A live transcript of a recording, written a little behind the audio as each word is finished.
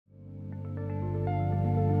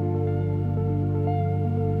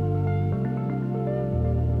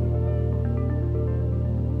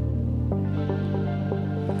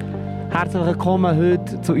herzlich willkommen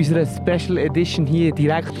heute zu unserer Special Edition hier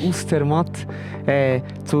direkt aus der Mat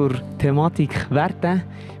zur Thematik Werte.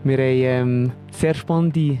 Wir haben sehr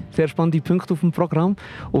spannende Punkte auf dem Programm.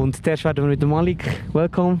 Und zuerst werden wir mit dem Malik,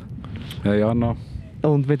 welcome. Ja, Jana.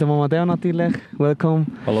 Und mit dem Amadeo natürlich, welcome.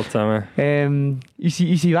 Hallo zusammen.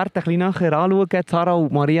 Unsere Werte ein bisschen nachher anschauen. Sarah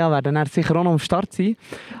und Maria werden dann sicher auch noch am Start sein.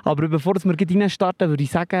 Aber bevor wir rein starten, würde ich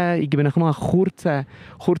sagen, ich gebe euch noch einen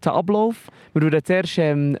kurzen Ablauf. Wir würden zuerst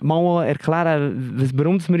mal erklären,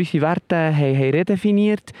 warum wir unsere Werte haben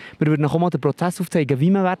redefiniert. Wir würden auch mal den Prozess aufzeigen, wie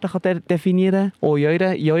man Werte definieren kann, auch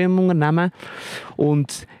in eurem Unternehmen.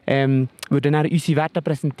 Und würden dann unsere Werte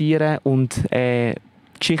präsentieren und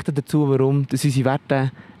Geschichten dazu, warum unsere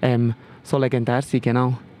Werte so legendär sind.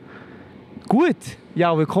 Genau. Gut,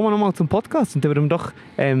 ja, willkommen nochmal zum Podcast und dann würden wir doch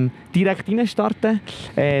direkt reinstarten.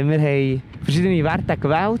 Wir haben verschiedene Werte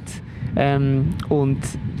gewählt und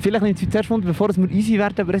vielleicht nimmt es zuerst Wunder, bevor wir unsere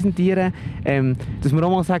Werte präsentieren, dass wir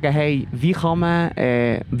auch mal sagen, hey, wie kann man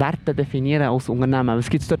Werte definieren als Unternehmen?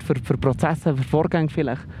 Was gibt es dort für Prozesse, für Vorgänge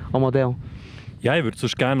vielleicht, Amadeo? Ja, ich würde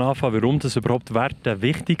sonst gerne anfangen, warum das überhaupt Werte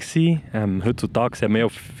wichtig sind. Heutzutage sehen wir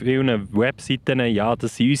auf vielen Webseiten, ja,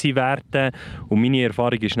 das sind unsere Werte. Und meine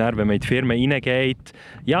Erfahrung ist dann, wenn man in die Firma reingeht,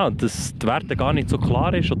 ja, dass die Werte gar nicht so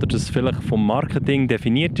klar ist oder dass vielleicht vom Marketing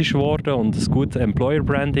definiert ist worden und ein gutes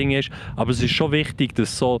Employer-Branding ist. Aber es ist schon wichtig,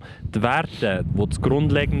 dass so die Werte, die das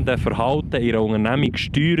grundlegende Verhalten ihrer Unternehmung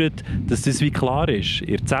steuern, dass das wie klar ist. In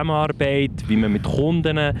der Zusammenarbeit, wie man mit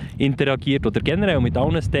Kunden interagiert oder generell mit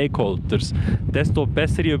allen Stakeholders. Desto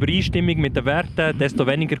bessere Übereinstimmung mit den Werten, desto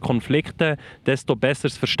weniger Konflikte, desto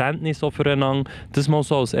besseres Verständnis auch füreinander. Das mal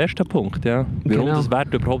so als erster Punkt, ja. Warum genau. das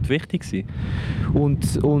Werte überhaupt wichtig sind.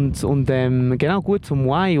 Und genau, gut zum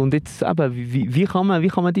Why. Und jetzt eben, wie kann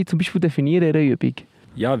man die zum Beispiel definieren in einer Übung?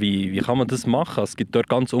 Ja, wie kann man das machen? Es gibt dort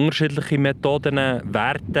ganz unterschiedliche Methoden.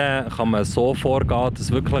 Werte kann man so vorgehen,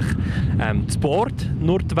 dass wirklich das Board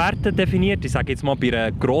nur die Werte definiert. Ich sage jetzt mal, bei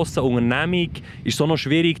einer grossen Unternehmung ist es auch noch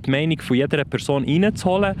schwierig, die Meinung von jeder Person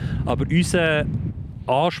reinzuholen. Aber unser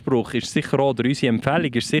Anspruch ist sicher auch, oder unsere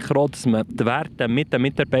Empfehlung ist sicher auch, dass man die Werte mit den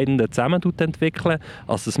Mitarbeitenden zusammen entwickelt.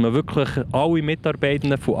 Also dass man wirklich alle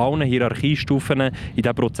Mitarbeitenden von allen Hierarchiestufen in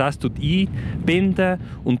diesen Prozess einbinden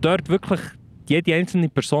und dort wirklich jede einzelne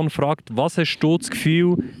Person fragt, was hast du das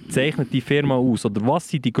Gefühl, zeichnet die Firma aus? Oder was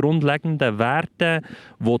sind die grundlegenden Werte,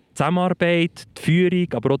 die die Zusammenarbeit, die Führung,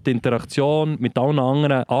 aber auch die Interaktion mit allen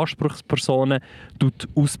anderen Anspruchspersonen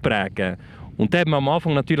ausprägen? Und da haben wir am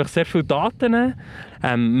Anfang natürlich sehr viele Daten. Wir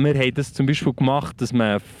haben das zum Beispiel gemacht, dass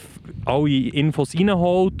man alle Infos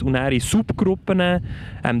reinholt und dann in Subgruppen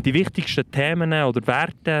die wichtigsten Themen oder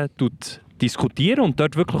Werte diskutieren und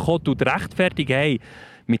dort wirklich auch rechtfertigen, hey,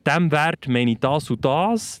 mit diesem Wert meine ich das und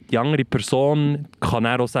das. Die andere Person kann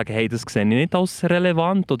auch sagen, hey, das sehe ich nicht als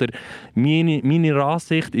relevant oder meine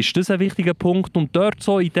Ansicht ist das ein wichtiger Punkt. Und dort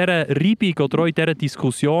so in dieser Reibung oder auch in dieser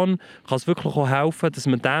Diskussion kann es wirklich auch helfen, dass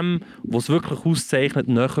man dem, was es wirklich auszeichnet,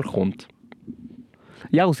 näher kommt.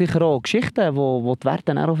 Ja, und sicher auch Geschichten, die die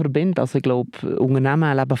Werte auch verbinden. Also ich glaube,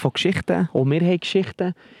 Unternehmen leben von Geschichten, auch wir haben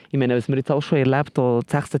Geschichten. Ich meine, was wir jetzt auch schon erlebt haben,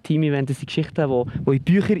 das 6. Team-Event, das sind Geschichten, die in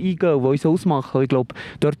Bücher eingehen, die uns ausmachen. Und ich glaube,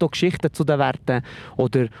 dort auch Geschichten zu den Werten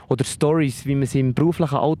oder Stories, wie man sie im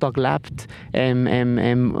beruflichen Alltag lebt,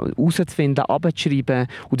 herauszufinden, abzuschreiben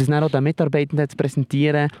und das dann auch den Mitarbeitenden zu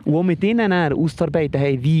präsentieren und auch mit ihnen auszuarbeiten,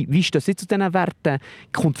 hey, wie steht es zu diesen Werten,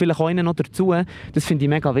 kommt vielleicht auch ihnen noch dazu. Das finde ich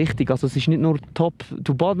mega wichtig. Also es ist nicht nur top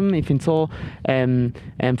to bottom, ich finde so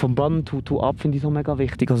vom bottom to up finde ich so mega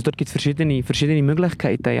wichtig. Also dort gibt es verschiedene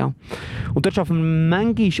Möglichkeiten, ja. Und dort arbeiten wir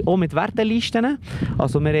manchmal auch mit Wertelisten.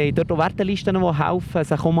 Also wir haben dort auch Wertelisten, die helfen,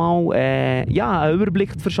 sich auch mal einen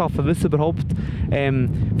Überblick zu verschaffen, was es überhaupt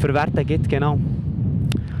für Werte gibt. Genau.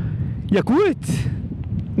 Ja gut,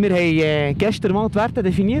 wir haben gestern mal die Werte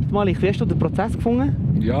definiert. Malik, wie hast du den Prozess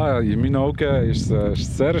gefunden? Ja, in meinen Augen war es ein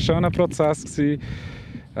sehr schöner Prozess.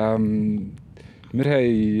 Wir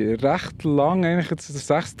haben recht lange eigentlich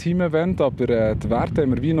jetzt ein 6-Team-Event, aber die Werte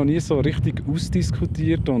haben wir wie noch nie so richtig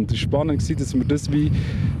ausdiskutiert und es war spannend, dass wir das wie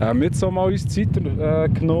mit so mal uns Zeit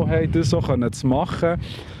genommen haben, das so zu machen.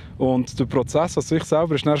 Und der Prozess an sich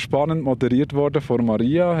selber ist dann spannend moderiert worden von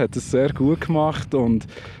Maria, hat es sehr gut gemacht und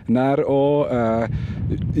dann auch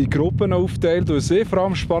in Gruppen aufteilt. Und was ich vor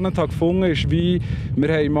allem spannend habe gefunden, ist, wie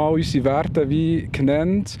wir haben mal unsere Werte wie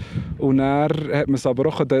genannt und dann hat man es aber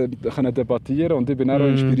auch können debattieren und ich bin dann auch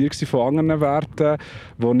inspiriert von anderen Werten,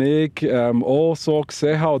 die ich auch so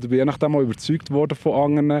gesehen habe oder bin je nachdem auch überzeugt worden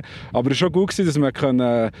von anderen. Aber es war schon gut, dass wir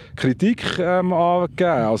Kritik angeben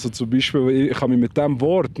können. Also zum Beispiel, ich kann mich mit diesem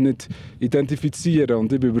Wort nicht nicht identifizieren.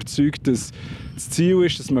 Und ich bin überzeugt, dass das Ziel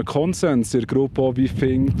ist, dass man Konsens in der Gruppe auch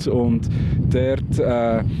findet und dort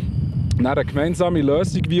eine gemeinsame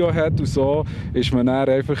Lösung wie auch hat. Und so ist man dann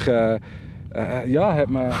einfach... hat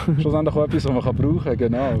man schlussendlich auch etwas, was man brauchen kann,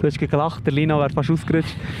 genau. Du hast gelacht, der Lino wäre fast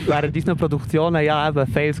ausgerutscht. Während unseren Produktionen, ja eben,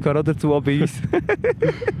 Fails gehören auch dazu, auch bei uns.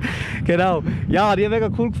 Genau. Ja, die haben mega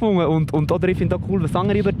cool gefunden. Und oder ich finde auch cool, was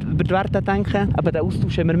andere über die Werte denken. Eben den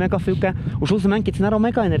Austausch haben wir mega viel gegeben. Und schlussendlich gibt es dann auch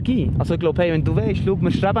mega Energie. Also ich glaube, hey, wenn du weißt, schau,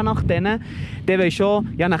 wir streben nach denen, dann weisst du schon,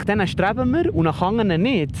 ja, nach denen streben wir und nach anderen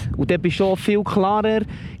nicht. Und dann bist du schon viel klarer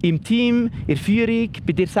im Team, in der Führung,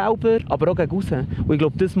 bei dir selber, aber auch gegen raus. Und ich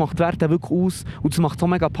glaube, das macht die Werte wirklich aus und das macht es auch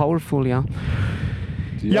mega powerful, ja.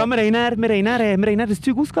 Ja, wir haben dann das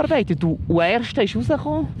Zeug ausgearbeitet und der erste ist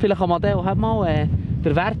rausgekommen. Vielleicht Amadeo, hat mal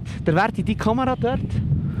der Wert in die Kamera dort.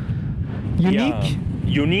 Unique.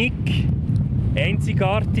 Ja, unique,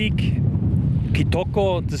 einzigartig.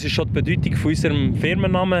 Kitoko, das ist schon die Bedeutung von unserem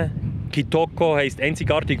Firmennamen. Kitoko heisst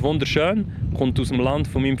einzigartig, wunderschön. Kommt aus dem Land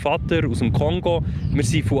von meinem Vater, aus dem Kongo. Wir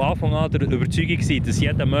waren von Anfang an der Überzeugung, dass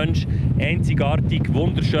jeder Mensch einzigartig,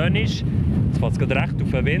 wunderschön ist. Jetzt fängt es gerade recht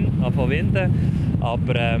auf den Wind.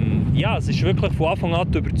 Aber ja, es war wirklich von Anfang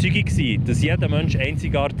an die Überzeugung, dass jeder Mensch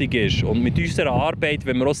einzigartig ist. Und mit unserer Arbeit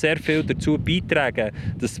wollen wir auch sehr viel dazu beitragen,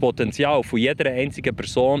 dass das Potenzial von jeder einzigen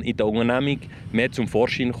Person in der Unternehmung mehr zum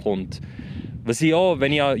Vorschein kommt. Was ich auch,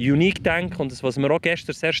 wenn ich an Unique denke und das, was wir auch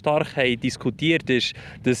gestern sehr stark haben diskutiert, ist,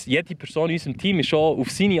 dass jede Person in unserem Team ist schon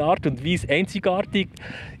auf seine Art und Weise einzigartig,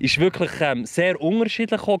 ist wirklich sehr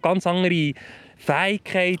unterschiedlich, auch ganz andere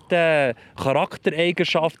Fähigkeiten,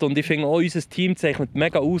 Charaktereigenschaften und ich finde auch, unser Team zeichnet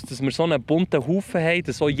mega aus, dass wir so einen bunten Haufen haben,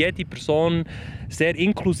 dass auch jede Person sehr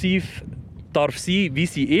inklusiv darf sein, wie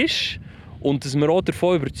sie ist und dass wir auch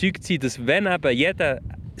davon überzeugt sind, dass wenn eben jeder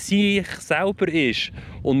sich selber ist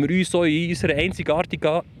und wir uns so in unserer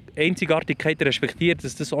Einzigartigkeit respektiert,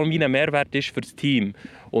 dass das auch ein Mehrwert ist für das Team.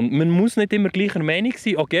 Und man muss nicht immer gleicher Meinung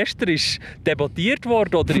sein. Auch gestern ist debattiert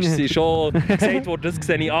worden oder ist schon gesagt worden, das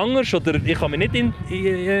sehe ich anders oder ich kann mich nicht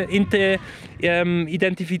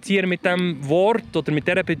identifizieren mit diesem Wort oder mit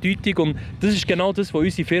dieser Bedeutung. Und das ist genau das, was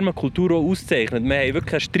unsere Firmenkultur auch auszeichnet. Wir haben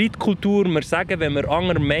wirklich eine Streitkultur, wir sagen, wenn wir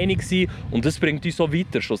anderer Meinung sind und das bringt uns auch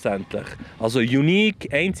weiter schlussendlich. Also unique,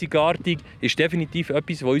 einzigartig ist definitiv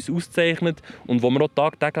etwas, was uns auszeichnet und wo wir auch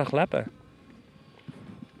tagtäglich leben.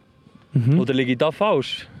 Oder liege ich da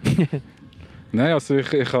falsch? Nein, also ich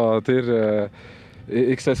kann dir...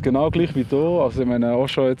 ich sehe es genau gleich wie du. Also ich meine auch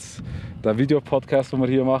schon jetzt, der Videopodcast, den wir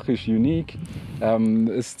hier machen, ist unique.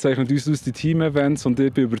 Es zeichnet uns aus die Team-Events und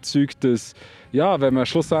ich bin überzeugt, dass ja, wenn man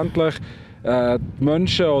schlussendlich die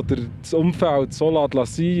Menschen oder das Umfeld so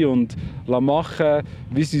sein und machen,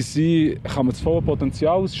 wie sie sind, kann man das volle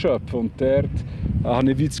Potenzial ausschöpfen. Und dort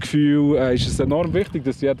habe ich das Gefühl, ist es enorm wichtig,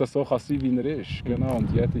 dass jeder so sein kann, wie er ist. Genau,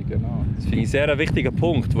 und jede, genau. Das finde ich sehr ein wichtiger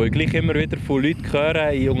Punkt, wo ich gleich immer wieder von Leuten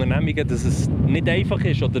höre in Unternehmungen, dass es nicht einfach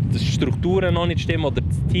ist oder dass die Strukturen noch nicht stimmen oder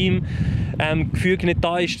das Teamgefüge nicht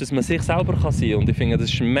da ist, dass man sich selber sein kann. Und ich finde,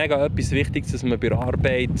 das ist mega etwas Wichtiges, dass man bei der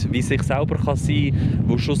Arbeit wie sich selber sein kann,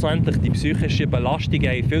 wo schlussendlich die psychische Belastung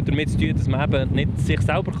viel damit zu tun, dass man eben nicht sich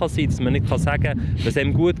selber sein kann, dass man nicht sagen kann, was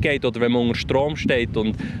einem gut geht oder wenn man unter Strom steht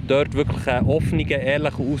und dort wirklich einen offenen,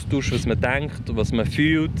 ehrlichen Austausch, was man denkt, was man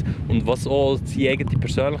fühlt und was auch die eigene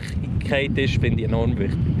Persönlichkeit ist, finde ich enorm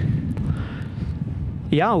wichtig.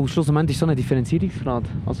 Ja, und schlussendlich ist es so ein Differenzierungsgrad.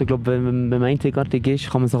 Also ich glaube, wenn man einzigartig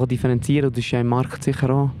ist, kann man sich auch differenzieren und das ist ja im Markt sicher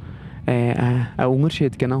auch ein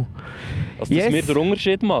Unterschied, genau. Also, dass wir den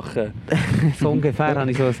Unterschied machen? So ungefähr, habe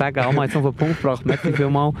ich so sagen. Einmal jetzt noch auf den Punkt gebracht, merci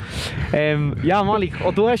vielmals. Ja, Malik,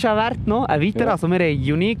 auch du hast einen Wert noch, einen weiteren. Ja. Also wir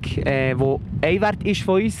haben Unique, wo ein Wert ist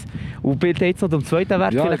von uns. Und bitte jetzt noch den zweiten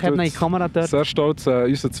Wert, ja, vielleicht hat man in die Kamera dort. Sehr stolz,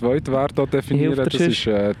 unseren zweiten Wert definieren, das ist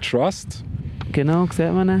Trust. Genau,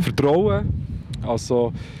 sieht man ihn. Vertrauen.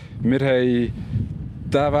 Also, wir haben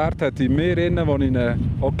diesen Wert hat in mir drin, den ich ihn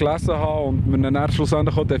auch gelesen habe und wir ihn dann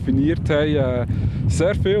schlussendlich auch definiert haben,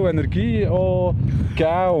 sehr viel Energie auch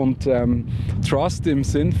gegeben und Trust im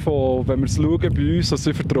Sinne von, wenn wir es schauen bei uns, also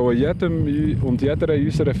ich vertraue jedem und jeder in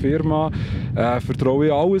unserer Firma, vertraue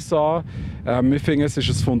ich alles an. Wir finden, es ist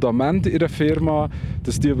ein Fundament in einer Firma,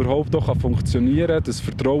 dass die überhaupt auch funktionieren kann, dass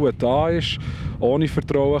Vertrauen da ist. Ohne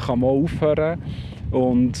Vertrauen kann man auch aufhören.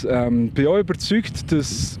 Und bin auch überzeugt,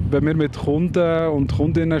 dass wenn wir mit Kunden und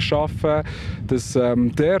Kundinnen arbeiten, dass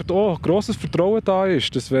dort auch grosses Vertrauen da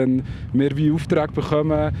ist, dass wenn wir wie Aufträge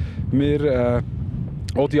bekommen, wir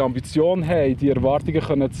auch die Ambition haben, die Erwartungen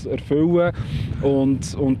können zu erfüllen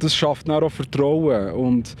und das schafft dann auch Vertrauen.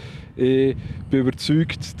 Und Ich bin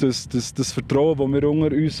überzeugt, dass das Vertrauen, das wir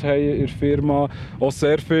unter uns haben in der Firma, auch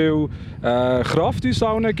sehr viel Kraft uns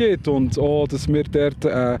allen gibt und auch, dass wir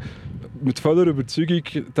dort mit voller Überzeugung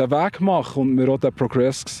den Weg machen und wir auch den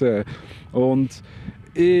Progress sehen. Und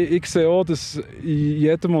ich sehe auch, dass in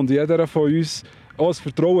jedem und jeder von uns auch das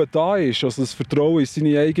Vertrauen da ist. Also das Vertrauen in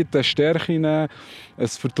seine eigenen Stärken, ein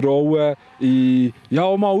Vertrauen in, ja,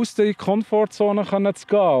 auch mal aus der Komfortzone zu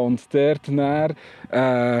gehen und dort dann,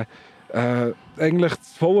 eigentlich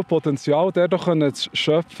das volle Potenzial dort zu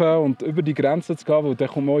schöpfen und über die Grenzen zu gehen, weil dann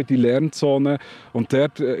kommt man auch in die Lernzone und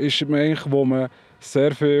dort ist man eigentlich, wo man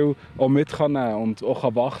sehr viel auch mit kann nehmen und auch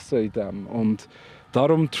kann wachsen in dem. Und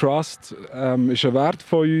darum Trust ist ein Wert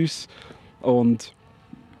von uns. Und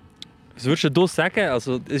was würdest du sagen?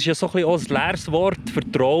 Also, es ist ja so ein bisschen auch ein leeres Wort,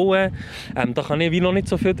 Vertrauen. Da kann ich wie noch nicht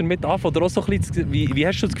so viel damit anfangen. Oder auch so ein bisschen, wie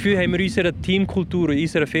hast du das Gefühl, haben wir in unserer Teamkultur, in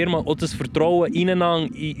unserer Firma auch das Vertrauen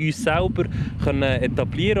ineinander, in uns selber können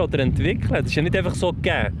etablieren oder entwickeln? Das ist ja nicht einfach so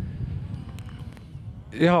gegeben.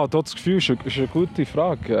 Ja, das Gefühl ist eine gute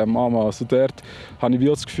Frage, Mama. Also dort habe ich wie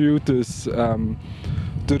auch das Gefühl, dass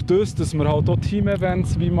durch das, dass wir halt auch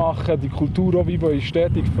Team-Events machen, die Kultur auch wie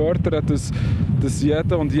stetig fördern, dass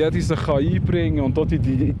jeder und jede sich einbringen kann und auch die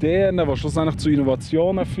Ideen, die schlussendlich zu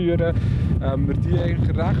Innovationen führen, wir die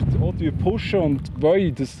eigentlich recht auch pushen und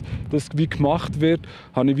wollen, dass das wie gemacht wird,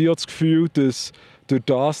 habe ich wie auch das Gefühl, dass durch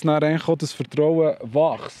das dann eigentlich auch das Vertrauen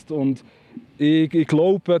wächst. Und ich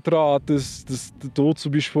glaube daran, dass du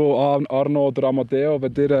zum Beispiel, Arno oder Amadeo,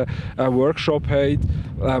 wenn ihr einen Workshop habt,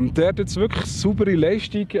 dort jetzt wirklich saubere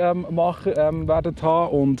Leistung machen werdet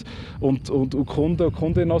haben und Kunden und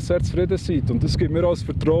Kundinnen auch sehr zufrieden sind. Und das gibt mir auch das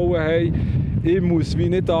Vertrauen, hey, ich muss wie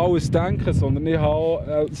nicht alles denken, sondern ich habe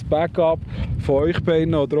auch das Backup von euch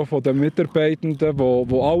beiden oder auch von den Mitarbeitenden,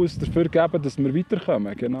 die alles dafür geben, dass wir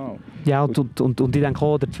weiterkommen. Genau. Ja, und ich denke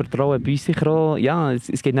auch, das Vertrauen bei uns sicher auch, ja,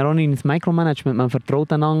 es geht ja auch nicht ins Micromanagement, man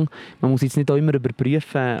vertraut einander, man muss jetzt nicht auch immer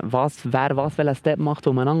überprüfen, wer welchen Step macht,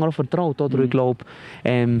 wo man einander auch vertraut. Oder? Ich glaube,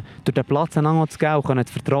 durch den Platz einander zu gehen und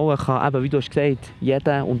zu vertrauen, kann eben, wie du hast gesagt,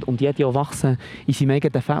 jeder und jede auch wachsen in seinem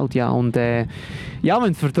eigenen Feld. Ja. Und ja, wenn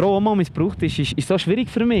das Vertrauen auch mal missbraucht ist es so schwierig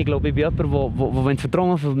für mich. Ich glaube, ich bin jemand, wo wenn das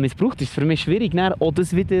Vertrauen mal missbraucht ist, es für mich schwierig, dann auch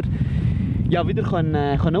das wieder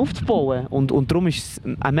können aufzubauen. Und darum ist es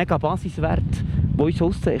ein mega Basiswert, der uns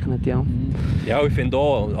auszeichnet. Ja, ja, ich finde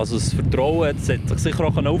auch, also das Vertrauen sollte sich sicher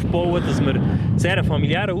auch aufbauen, dass wir sehr einen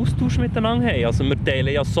familiären Austausch miteinander haben. Also wir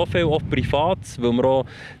teilen ja so viel auch privat, weil wir auch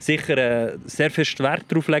sicher sehr fest Wert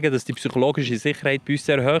darauf legen, dass die psychologische Sicherheit bei uns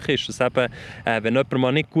sehr hoch ist. Dass eben, wenn jemand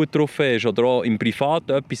mal nicht gut drauf ist oder auch im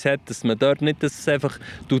Privaten etwas hat, dass man dort nicht das einfach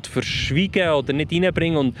verschweigen oder nicht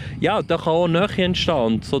reinbringen. Und ja, da kann auch Nähe entstehen.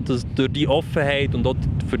 Und so, dass durch die Offenheit und auch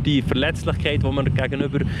für die Verletzlichkeit, die wir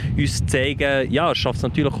gegenüber uns zeigen, ja, schafft es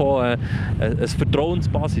natürlich auch eine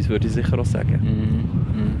Vertrauensbasis, würde ich sicher auch sagen.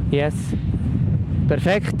 Yes.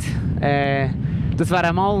 Perfekt. Das wären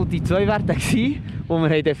einmal die 2 Werte gewesen, die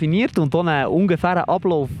wir definiert haben und dann einen ungefähren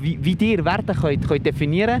Ablauf, wie ihr Werte könnt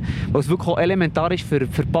definieren könnt, was wirklich auch elementar ist für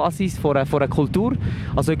die Basis von einer Kultur.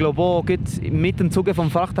 Also ich glaube auch, mit dem Zuge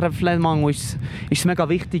des Fachkräftemangel ist es mega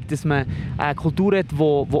wichtig, dass man eine Kultur hat,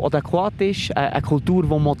 die adäquat ist, eine Kultur,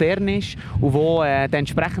 die modern ist und die die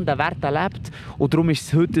entsprechenden Werte lebt. Und darum ist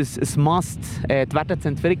es heute ein Must, die Werte zu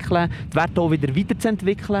entwickeln, die Werte auch wieder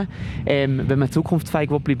weiterzuentwickeln, wenn man zukunftsfähig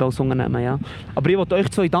bleibt als Unternehmen. Ja. Aber ich möchte euch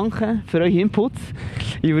 2 danken für eure Inputs.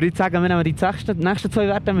 Ich würde jetzt sagen, wir nehmen die nächsten 2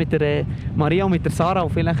 Werte mit der Maria und mit der Sarah.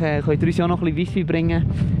 Und vielleicht könnt ihr uns ja noch ein bisschen Weisswein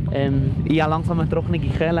bringen. Ich habe langsam eine trockene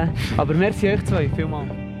Kehle. Aber merci euch 2,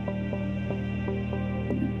 vielmals.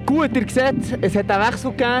 Gut, ihr seht, es hat einen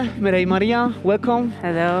Wechsel gegeben. Wir haben Maria, welcome.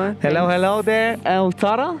 Hello. Hello there. Und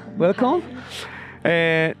Sarah, welcome.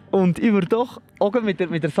 Und ich würde doch auch mit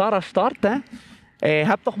der Sarah starten.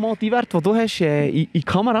 Hab doch mal die Werte, die du hast, in die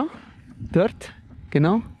Kamera. Dort,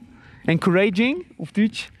 genau. Encouraging, auf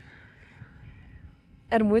Deutsch.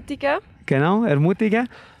 Ermutigen. Genau, ermutigen.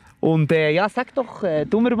 Und ja, sag doch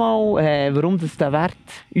du mir mal, warum das der Wert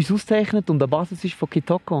uns auszeichnet und die Basis ist von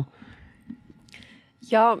Kitoko.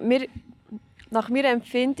 Ja, nach meiner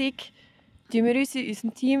Empfindung tun wir uns in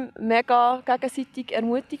unserem Team mega gegenseitig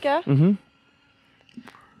ermutigen.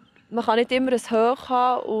 Man kann nicht immer ein Hoch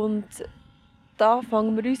haben und da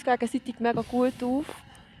fangen wir uns gegenseitig mega gut auf.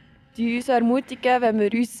 Die uns ermutigen, wenn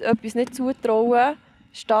wir uns etwas nicht zutrauen,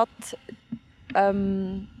 statt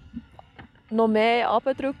noch mehr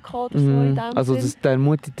abdrücken oder so in dem Also das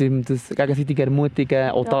gegenseitige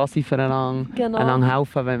Ermutigen, auch da sein füreinander, genau. Einander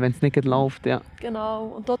helfen, wenn es nicht läuft. Ja. Genau,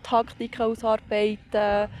 und dort Taktiken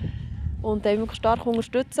ausarbeiten und wirklich stark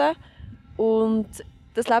unterstützen. Und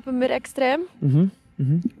das leben wir extrem.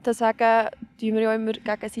 Deswegen tun wir ja immer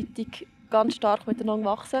gegenseitig ganz stark miteinander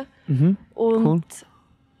wachsen. Und Cool.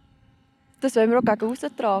 das wollen wir auch gegen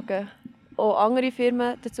austragen. Auch andere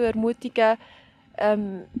Firmen dazu ermutigen,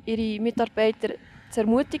 ihre Mitarbeiter zu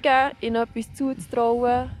ermutigen, ihnen etwas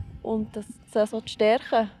zuzutrauen und das so zu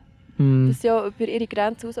stärken. Dass sie auch über ihre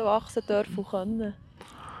Grenzen hinauswachsen dürfen und können.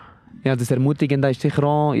 Ja, das Ermutigende ist sicher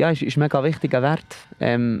auch, ja, ist mega wichtiger Wert,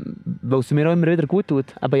 weil es mir auch immer wieder gut tut.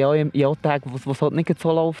 Aber ja, in Tagen, wo es halt nicht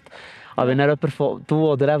so läuft. Aber wenn dann jemand von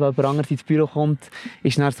du oder eben jemand anderes ins Büro kommt,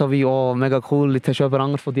 ist es so wie, oh, mega cool, jetzt hast du jemand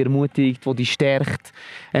anderes, der dich ermutigt, der dich stärkt.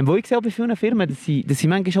 Wo ich sehe auch bei vielen Firmen, dass sie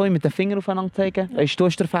manchmal auch mit dem Finger aufeinander zeigen. Du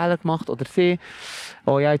hast den Fehler gemacht oder sie.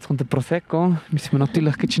 Oh ja, jetzt kommt der Prosecco. Müssen wir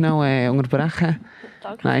natürlich ganz schnell unterbrechen.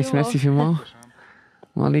 Danke Nice, merci vielmals.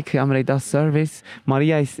 Malik, I'm ready that service.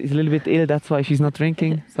 Maria is a little bit ill, that's why she's not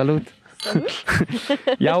drinking. Salut.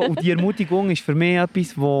 Ja, und die Ermutigung ist für mich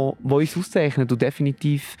etwas, was uns auszeichnet und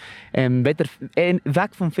definitiv weder weg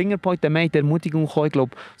vom Fingerpoint mehr in die Ermutigung kommen. Ich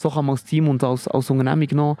glaube, so kann man als Team und als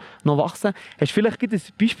Unternehmung noch wachsen. Hast du vielleicht ein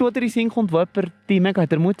Beispiel, das in den Sinn kommt, wo jemand dich mega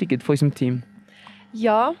ermutigt von unserem Team?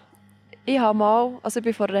 Ja, ich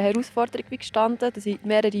bin vor einer Herausforderung gestanden, dass ich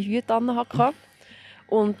mehrere Hüte hatte.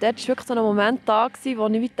 Und dort war wirklich so ein Moment da, wo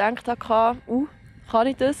ich gedacht habe, kann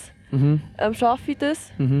ich das? Schaffe ich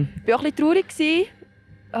das? Ich war auch ein bisschen traurig. Ich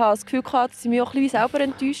hatte das Gefühl, dass ich mich auch ein bisschen selber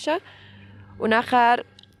enttäusche. Und nachher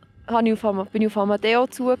bin ich auf Amadeo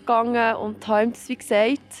zugegangen und habe ihm das wie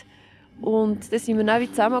gesagt. Und dann sind wir dann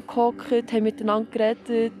zusammengehockt, haben miteinander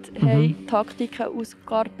geredet, haben Taktiken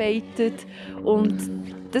ausgearbeitet. Und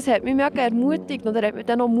das hat mich mega ermutigt. Und er hat mir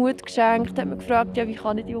dann auch Mut geschenkt, hat mich gefragt, ja, wie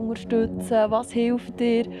kann ich dich unterstützen, was hilft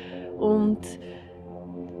dir? Und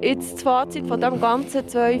jetzt das Fazit von dem Ganzen,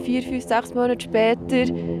 2, 4, 5, 6 Monate später,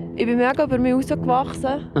 ich bin mega über mich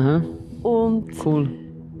herausgewachsen. Und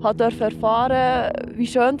durfte erfahren, wie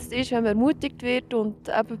schön es ist, wenn man ermutigt wird und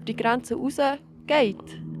eben über die Grenzen rausgeht.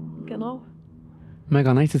 Genau.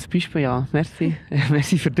 Mega nice Beispiel, ja. Merci.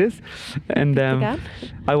 Merci für das. And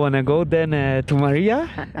I want to go then to Maria.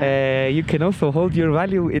 You can also hold your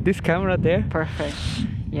value in this camera there. Perfect.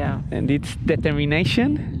 Yeah. And it's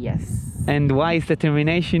determination. Yes. And why is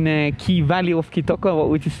determination a key value of Kitoko? What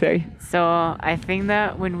would you say? So I think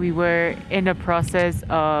that when we were in the process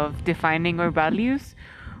of defining our values,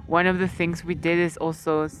 one of the things we did is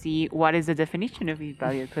also see what is the definition of each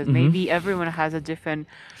value, because maybe everyone has a different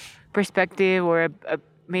perspective or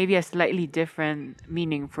maybe a slightly different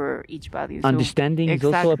meaning for each value. Understanding is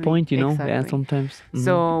also a point, you know, exactly. yeah, sometimes.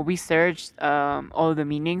 So we searched all the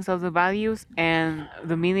meanings of the values, and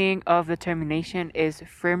the meaning of determination is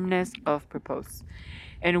firmness of purpose.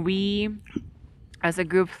 And we, as a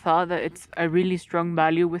group, thought that it's a really strong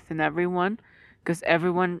value within everyone, because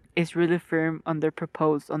everyone is really firm on their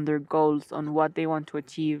purpose, on their goals, on what they want to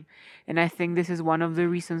achieve. And I think this is one of the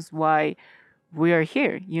reasons why we are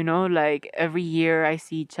here, you know, like every year I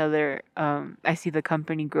see each other, I see the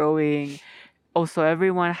company growing. Also,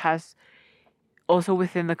 everyone has also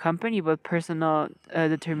within the company, but personal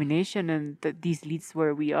determination, and these leads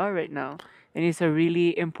where we are right now. And it's a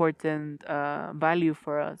really important value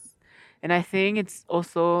for us. And I think it's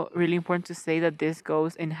also really important to say that this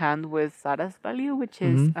goes in hand with Sarah's value, which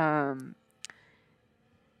is,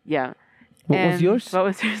 What was yours?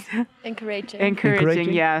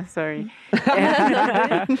 Encouraging. Yeah, sorry.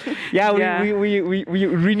 We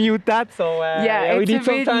renewed that, so we it's need a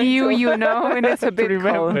some bit time new, to you know, and it's a bit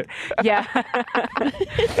remember. cold. Yeah.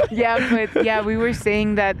 But we were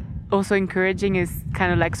saying that also encouraging is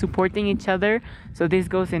kind of like supporting each other. So this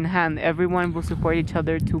goes in hand. Everyone will support each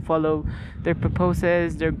other to follow their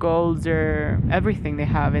purposes, their goals, their everything they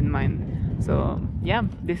have in mind. So yeah,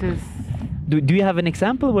 this is. Do you have an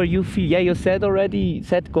example where you feel, you said already,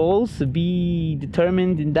 set goals, be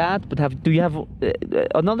determined in that, but do you have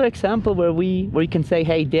another example where you can say,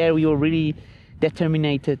 hey, there we were really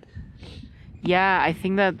determined? Yeah, I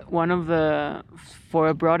think that for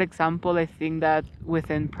a broad example, I think that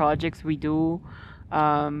within projects we do,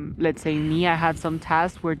 let's say me, I had some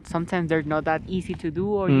tasks where sometimes they're not that easy to do,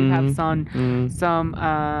 or you have some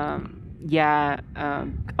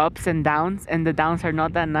ups and downs, and the downs are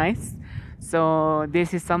not that nice. So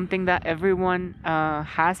this is something that everyone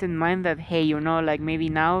has in mind, that, hey, you know, like maybe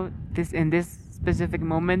now in this specific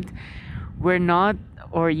moment, we're not,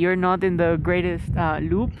 or you're not in the greatest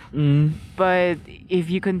loop. But if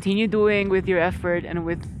you continue doing with your effort and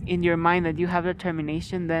in your mind that you have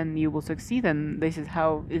determination, then you will succeed. And this is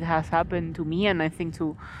how it has happened to me, and I think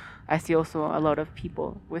I see also a lot of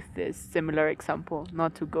people with this similar example,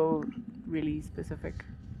 not to go really specific.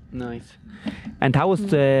 Nice. And how was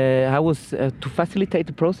to facilitate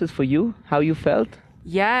the process for you? How you felt?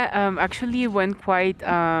 Yeah, actually it went quite,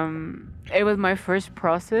 it was my first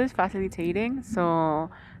process facilitating, so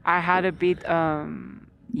I had a bit, I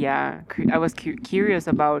was curious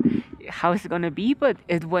about how it's going to be, but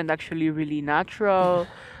it went actually really natural.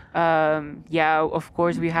 Of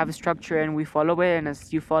course we have a structure and we follow it, and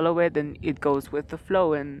as you follow it, then it goes with the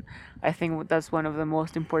flow, and I think that's one of the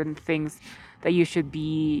most important things that you should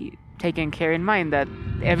be taking care in mind, that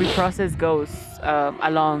every process goes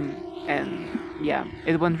along, and yeah,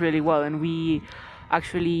 it went really well, and we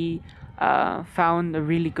actually found a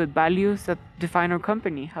really good values that define our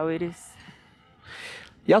company, how it is.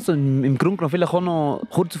 Ja, also im Grunde genommen vielleicht auch noch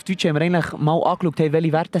kurz auf Deutsch haben wir eigentlich mal angeschaut, hey,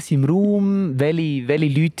 welche Werte sind im Raum, welche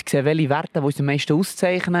Leute sehen welche Werte, die uns am meisten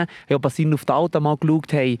auszeichnen. Wir haben basierend auf den Alten mal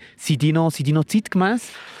geschaut, hey, sind die noch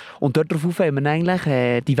zeitgemäß? Und darauf haben wir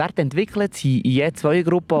eigentlich die Werte entwickelt, sind in je 2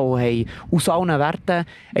 Gruppen und haben aus allen Werten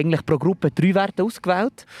eigentlich pro Gruppe 3 Werte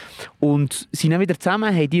ausgewählt. Und sind dann wieder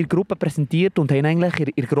zusammen, haben die Gruppe präsentiert und haben eigentlich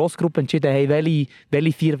in der Grossgruppe entschieden, hey,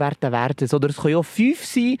 welche 4 Werte werden es. Oder es können auch 5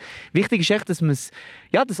 sein. Wichtig ist echt, dass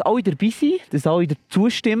alle dabei sind, dass alle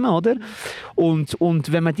zustimmen, oder? Und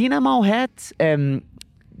wenn man die dann mal hat,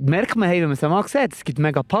 merkt man, hey, wenn man es einmal sieht, es gibt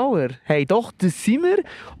mega Power. Hey, doch, das sind wir.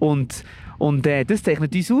 Und das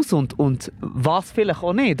zeichnet uns aus und was vielleicht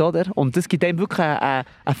auch nicht, oder? Und das gibt einem wirklich einen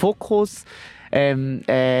Fokus.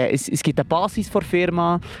 Es gibt eine Basis der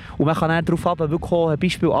Firma und man kann dann darauf wirklich auch ein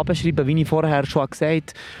Beispiel abschreiben, wie ich vorher schon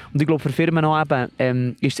gesagt habe. Und ich glaube, für Firmen auch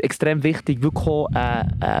eben, ist es extrem wichtig, wirklich auch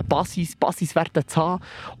Basiswerte zu haben.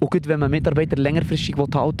 Und gut, wenn man Mitarbeiter längerfristig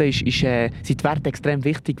halten will, sind die Werte extrem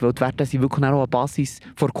wichtig, weil die Werte sind wirklich auch eine Basis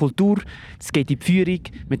der Kultur. Es geht in die Führung.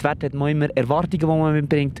 Mit Werten hat man immer Erwartungen, die man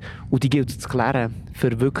mitbringt, und die gilt es zu klären,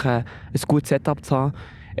 für wirklich ein gutes Setup zu haben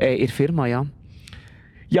in der Firma. Ja.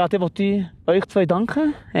 Ja, dann wollte ich euch 2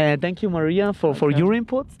 danken. Thank you, Maria, for your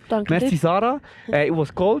inputs. Danke Merci, dir. Sarah. It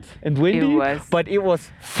was cold and windy, but it was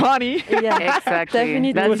funny. Ja, Exactly.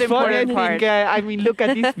 definitiv. That's It was the fun. important part. I mean, look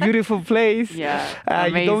at this beautiful place. Yeah,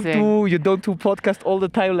 You don't do podcast all the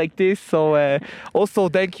time like this. So also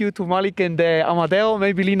thank you to Malik and Amadeo.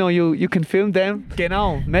 Maybe Lino, you can film them.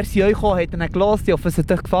 Genau. Merci euch auch. Habt ihr nicht gehört? Ich hoffe, es hat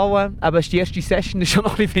euch gefallen. Aber die erste Session war schon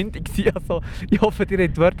noch ein bisschen windig. Also ich hoffe, ihr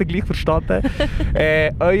habt die Wörter gleich verstanden.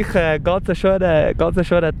 Euch ganz einen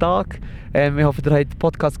schönen Tag. Ich hoffe, ihr habt den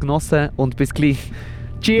Podcast genossen und bis gleich.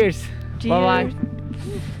 Cheers. Cheers. Bye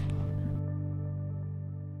bye.